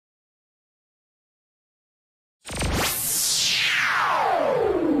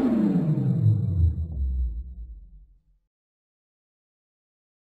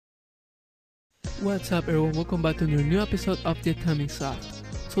What's up everyone, welcome back to a new episode of TheAtomicsoft.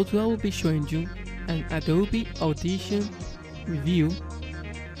 So today I will be showing you an Adobe Audition review.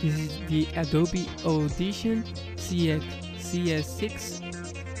 This is the Adobe Audition CS6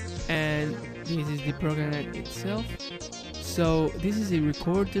 and this is the program itself. So this is a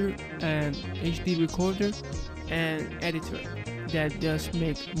recorder, an HD recorder and editor that does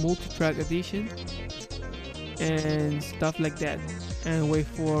make multi-track edition and stuff like that and wait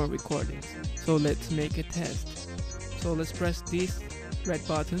for recordings. So let's make a test. So let's press this red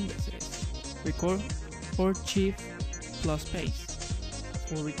button that says record or shift plus space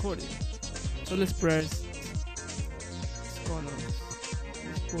for recording. So let's press,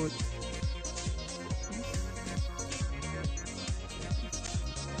 let's put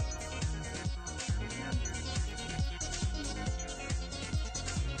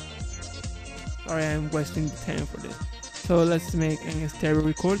sorry, I'm wasting the time for this. So let's make a stereo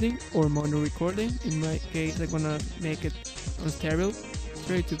recording or mono recording. In my case, I'm gonna make it on stereo,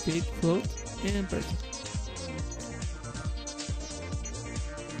 straight to beat, float, and press.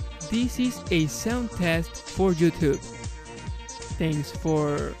 This is a sound test for YouTube. Thanks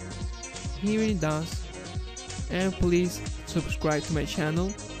for hearing us, and please subscribe to my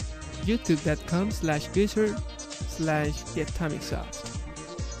channel, youtube.com/user/TheAtomicsoft.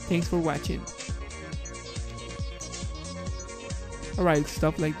 Thanks for watching. Alright,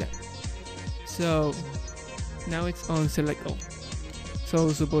 stuff like that. So now it's on select all. So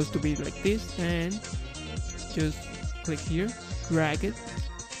it's supposed to be like this, and just click here, drag it,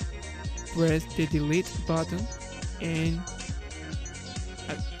 press the delete button, and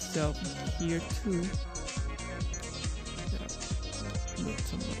itself here too. Not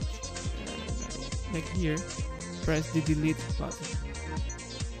so much. Like here, press the delete button.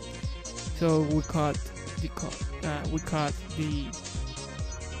 So we cut the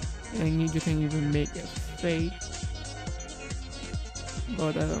and you can even make a fade,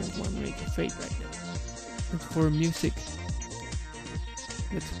 but I don't want to make a fade right now. It's for music.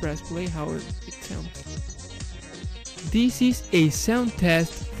 Let's press play how it sounds. This is a sound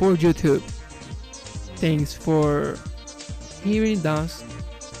test for YouTube. Thanks for hearing us,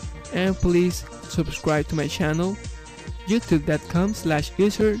 and please subscribe to my channel,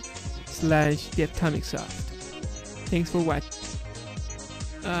 youtube.com/user/TheAtomicsoft. Thanks for watching.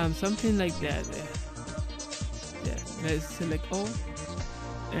 Something like that. Yeah, let's select all,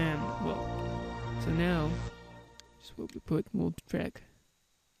 and well, so now just what we put multi-track.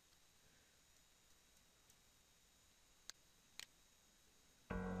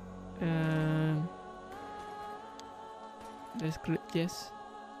 Let's click yes.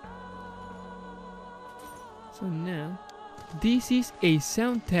 So now this is a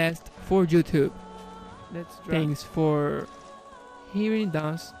sound test for YouTube. Thanks for hearing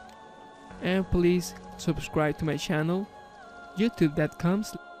us, and please subscribe to my channel, youtube.com.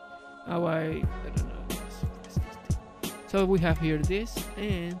 I don't know. So we have here this,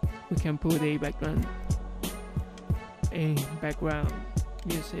 and we can put a background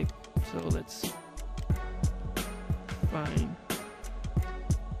music. So let's find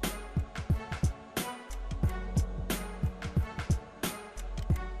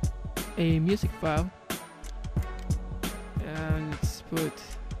a music file, and let's put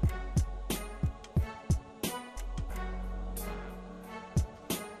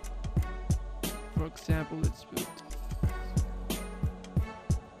for example, let's put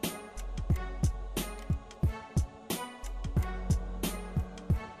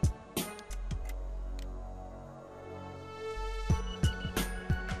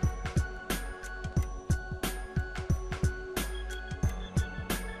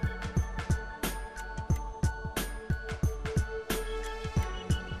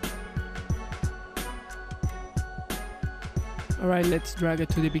alright, let's drag it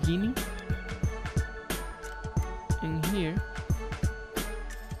to the beginning, and here you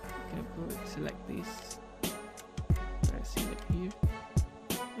can select this, select here,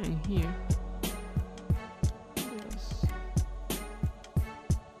 and here just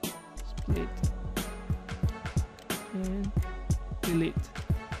split and delete.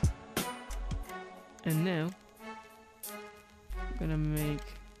 And now I'm gonna make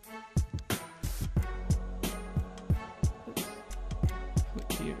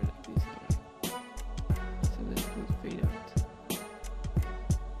here like this. So let's put fade out.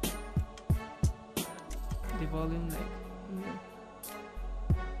 The volume like here.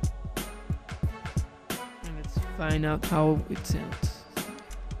 And let's find out how it sounds.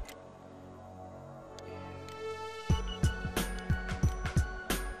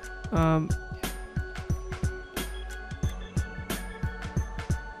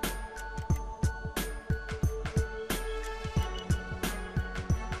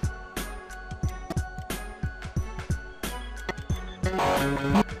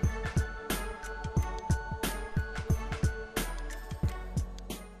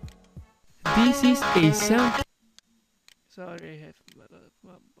 This is a sound. Sorry, I have a lot of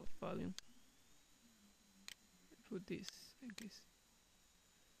volume. Put this like this.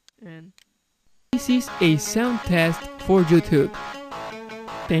 And this is a sound test for YouTube.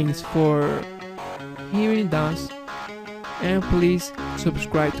 Thanks for hearing us, and please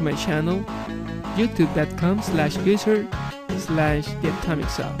subscribe to my channel,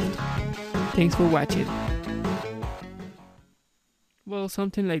 youtube.com/user/TheAtomicsoft. Thanks for watching. Well,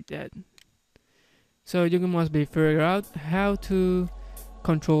 something like that. So you must be figure out how to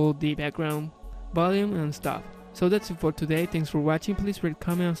control the background volume and stuff. So that's it for today. Thanks for watching. Please rate,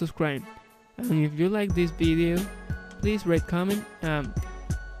 comment, and subscribe. And if you like this video, please rate, comment.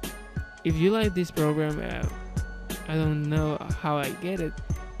 If you like this program, I don't know how I get it,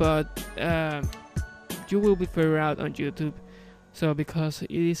 but you will be figure out on YouTube. So because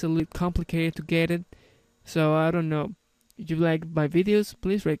it is a little complicated to get it, so I don't know. If you like my videos,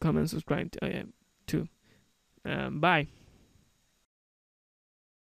 please rate, comment, and subscribe too. Bye.